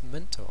as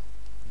mental,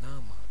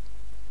 nama.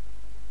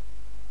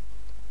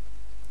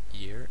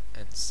 Ear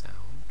and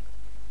sound,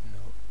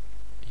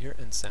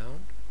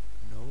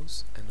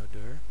 nose and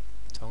odor,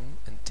 tongue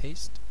and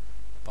taste,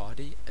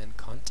 body and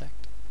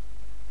contact.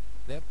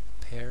 Their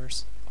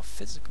pairs of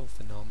physical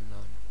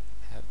phenomenon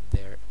have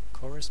their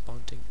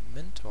corresponding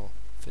mental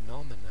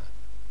phenomena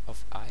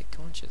of eye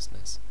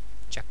consciousness,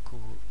 chakku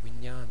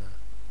vijnana,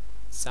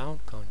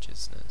 sound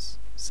consciousness,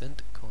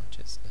 scent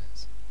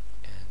consciousness,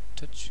 and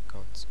touch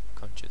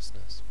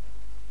consciousness.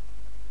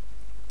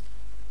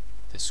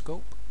 The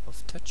scope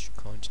of touch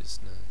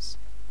consciousness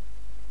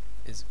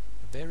is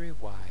very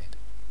wide.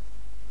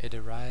 It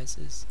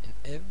arises in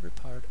every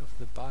part of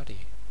the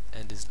body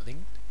and is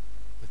linked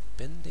with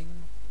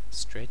bending,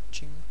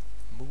 stretching,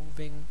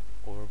 moving,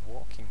 or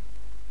walking.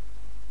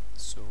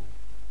 So,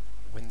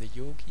 when the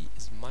yogi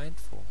is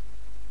mindful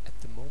at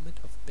the moment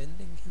of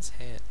bending his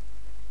hand,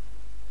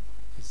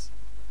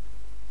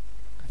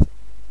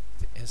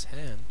 his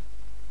hand,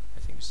 I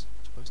think it's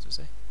supposed to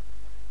say,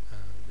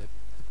 the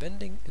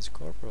bending is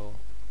corporal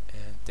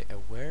and the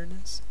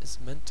awareness is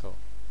mental.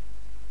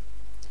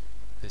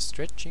 The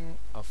stretching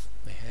of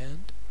the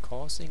hand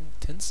causing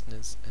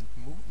tenseness and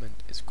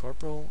movement is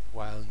corporal,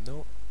 while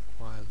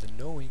the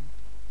knowing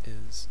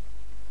is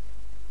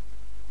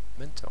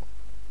mental.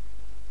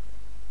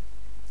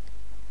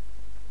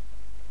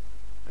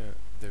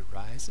 The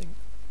rising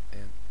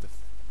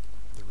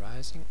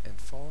and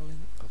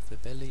falling of the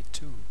belly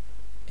too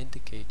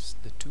indicates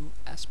the two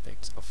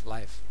aspects of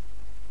life,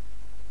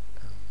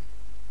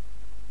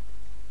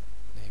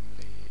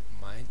 namely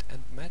mind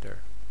and matter.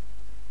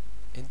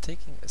 In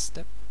taking a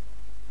step,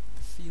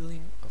 the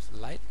feeling of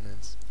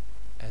lightness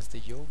as the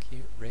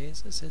yogi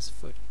raises his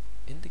foot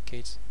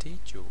indicates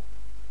tejo,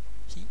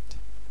 heat,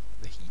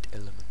 the heat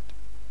element.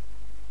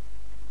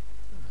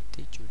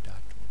 Tejo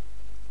dhatu.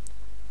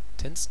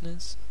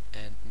 Tenseness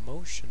and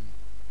motion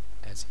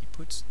as he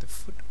puts the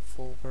foot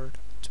forward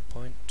to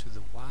point to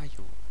the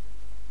vayu,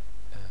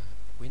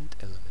 wind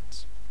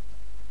elements.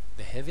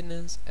 The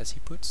heaviness as he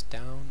puts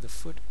down the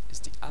foot is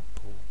the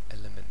apo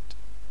element,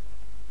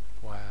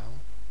 while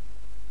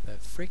the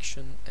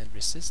friction and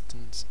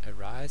resistance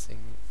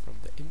arising from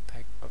the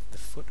impact of the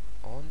foot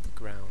on the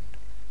ground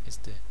is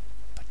the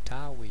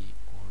patavi,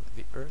 or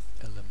the earth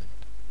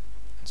element.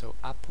 And so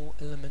apo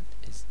element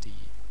is the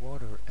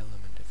water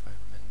element, if I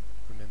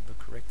remember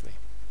correctly.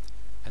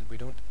 And we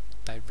don't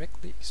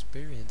directly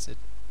experience it,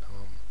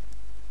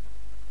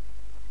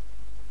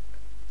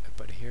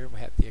 but here we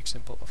have the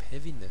example of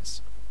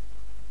heaviness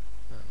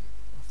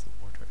of the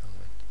water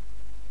element.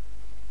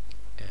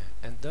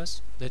 And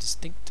thus the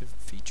distinctive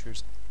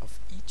features of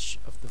each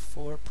of the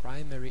four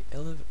primary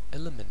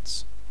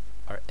elements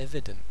are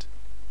evident.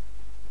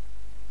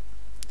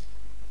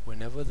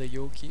 Whenever the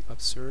yogi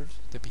observes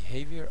the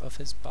behavior of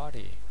his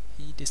body,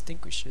 he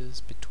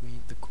distinguishes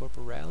between the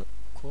corporeality,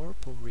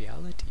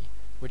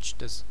 which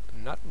does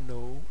not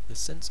know the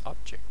sense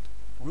object,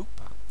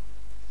 rupa,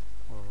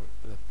 or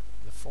the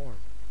form,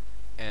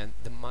 and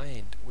the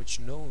mind, which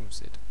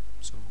knows it.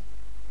 So,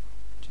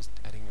 just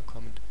adding a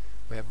comment,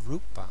 we have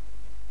rupa,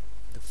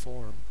 the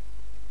form,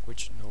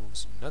 which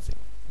knows nothing.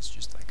 It's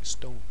just like a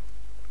stone.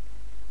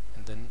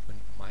 And then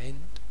when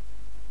mind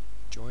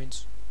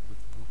joins with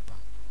rupa,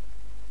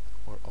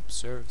 or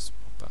observes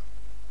rupa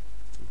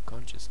through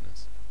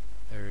consciousness,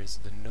 there is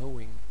the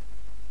knowing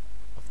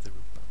of the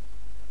rupa.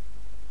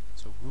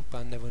 So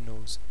rupa never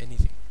knows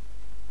anything,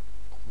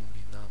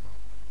 only nama.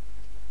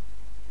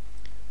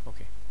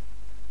 Okay.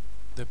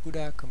 The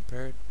Buddha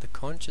compared the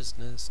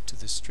consciousness to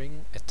the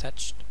string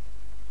attached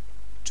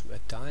to a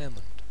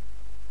diamond.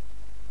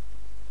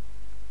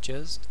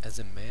 Just as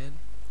a man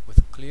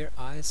with clear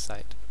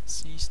eyesight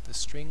sees the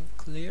string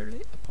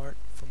clearly apart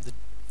from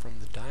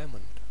the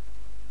diamond,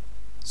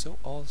 so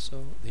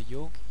also the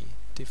yogi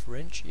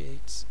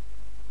differentiates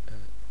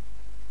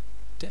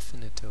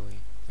definitely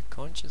the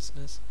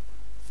consciousness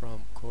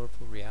from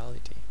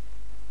corporeality.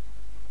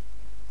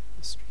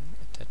 The string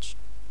attached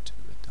to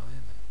a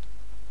diamond.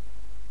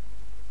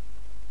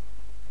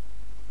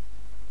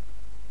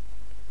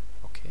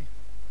 Okay.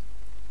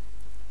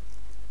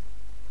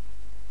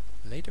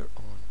 Later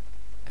on,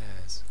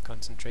 as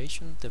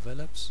concentration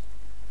develops,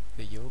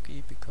 the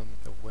yogi becomes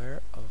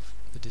aware of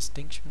the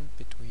distinction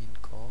between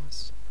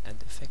cause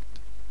and effect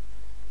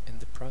in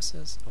the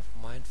process of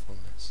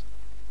mindfulness.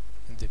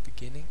 In the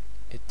beginning,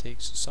 it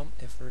takes some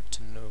effort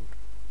to note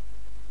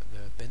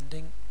the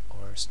bending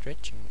or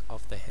stretching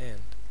of the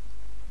hand.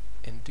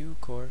 In due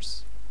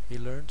course, he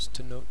learns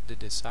to note the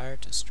desire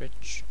to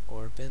stretch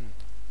or bend.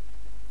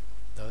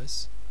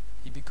 Thus,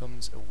 he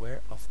becomes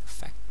aware of the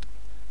fact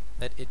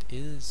that it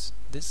is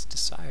this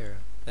desire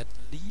that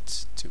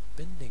leads to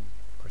bending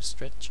or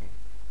stretching,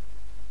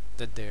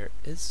 that there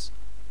is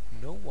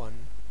no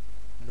one,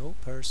 no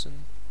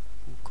person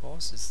who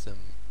causes them,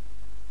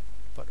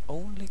 but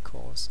only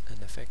cause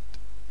and effect.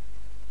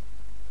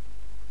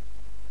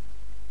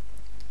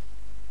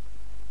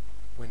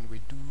 When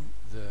we do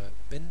the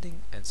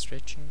bending and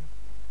stretching,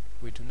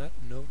 we do not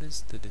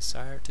notice the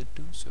desire to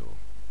do so,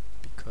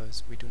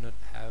 because we do not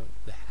have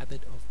the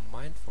habit of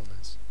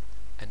mindfulness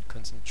and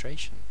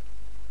concentration.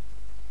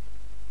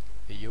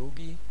 A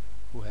yogi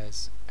who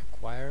has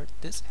acquired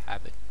this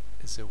habit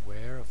is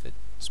aware of it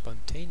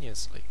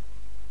spontaneously.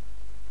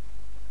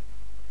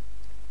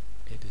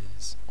 It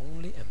is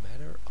only a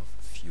matter of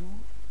a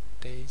few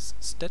days'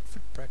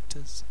 steadfast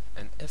practice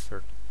and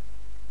effort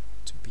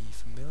to be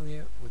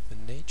familiar with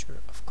the nature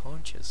of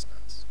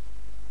consciousness.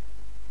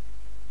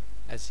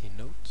 As he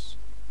notes,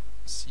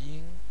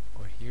 seeing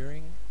or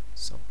hearing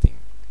something,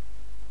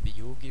 the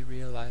yogi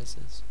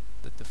realizes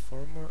that the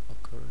former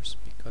occurs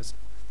because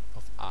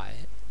of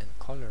eye and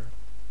color,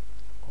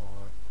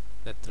 or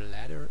that the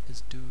latter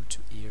is due to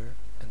ear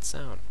and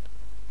sound.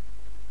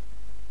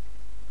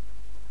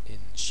 In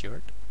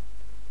short,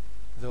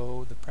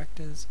 though the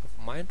practice of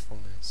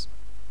mindfulness,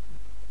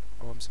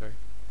 I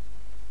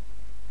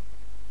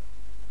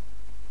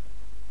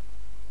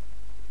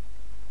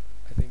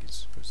think it's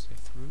supposed to say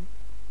through.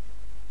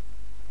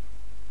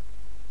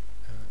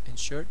 In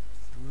short,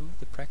 through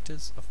the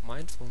practice of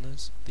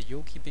mindfulness, the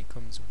yogi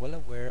becomes well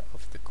aware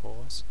of the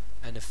cause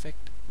and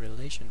effect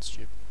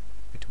relationship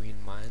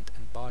between mind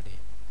and body.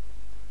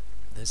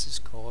 This is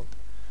called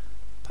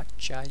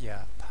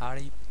paccaya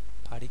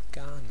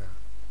parikana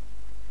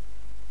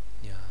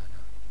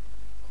jnana.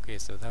 Okay,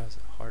 so that was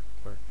a hard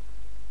word.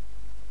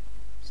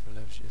 So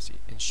let's just see.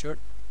 In short,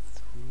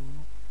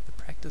 through the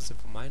practice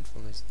of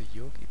mindfulness, the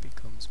yogi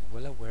becomes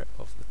well aware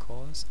of the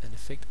cause and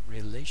effect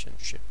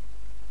relationship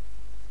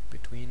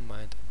between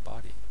mind and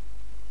body.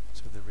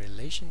 So the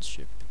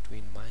relationship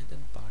between mind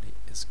and body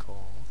is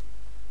called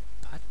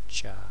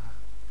paccaya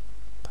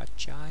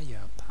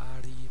parikana.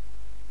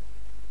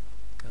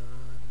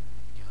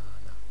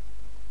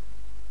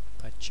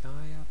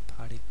 Paccaya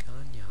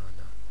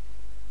parikana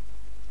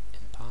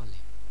in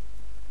Pali.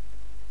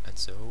 And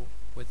so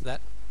with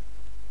that,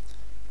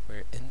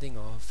 we're ending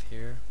off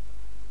here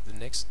the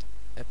next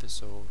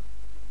episode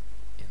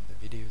in the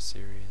video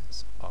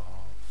series of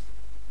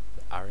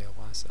the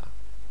Ariyāvāsa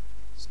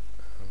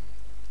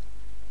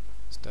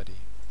study,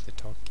 the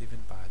talk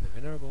given by the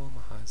Venerable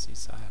Mahasi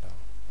Sayadaw.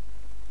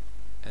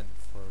 And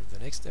for the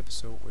next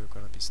episode, we're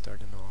going to be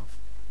starting off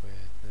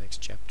with the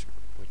next chapter,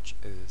 which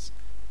is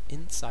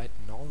Insight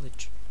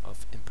Knowledge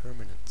of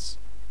Impermanence.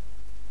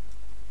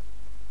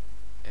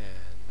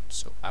 And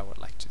so I would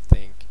like to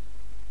thank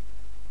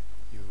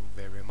you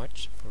very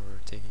much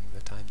for taking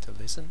the time to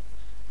listen,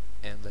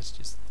 and let's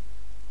just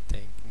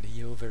thank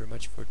Neo very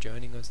much for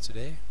joining us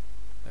today.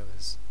 That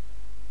was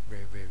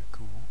very, very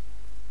cool.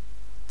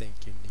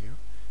 Thank you, Neo.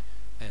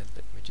 And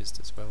let me just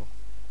as well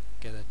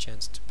get a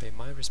chance to pay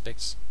my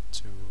respects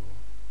to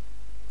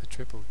the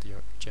triple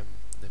gem,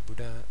 the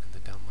Buddha and the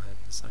Dhamma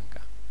and the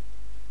Sangha.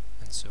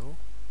 And so,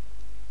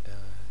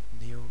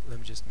 Neo, let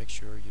me just make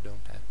sure you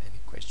don't have any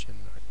question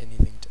or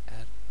anything to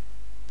add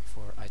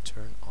before I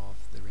turn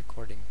off the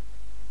recording.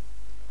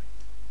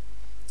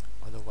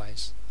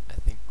 Otherwise, I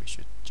think we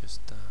should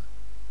just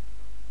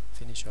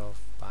finish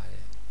off by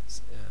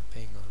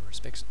paying our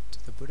respects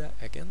to the Buddha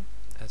again,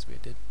 as we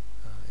did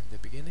in the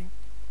beginning,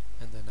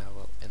 and then I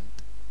will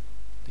end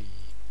the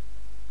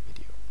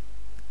video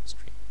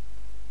stream.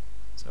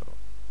 So,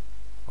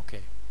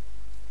 okay,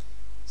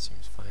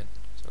 seems fine.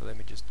 So let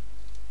me just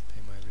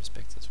pay my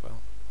respects as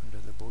well under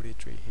the Bodhi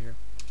tree here,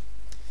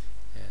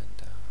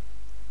 and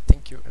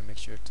thank you, and make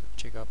sure to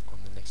check up on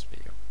the next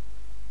video.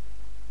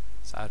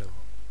 Sadhu.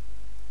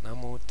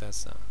 Namo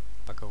tassa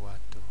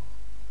bhagavato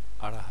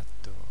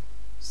arahato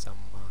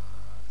samma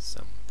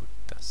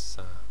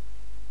sambuddhassa.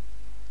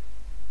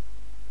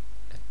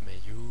 And may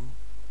you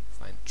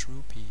find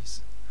true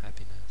peace,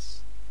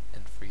 happiness,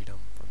 and freedom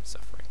from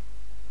suffering.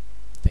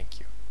 Thank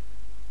you.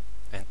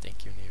 And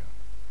thank you, Neo.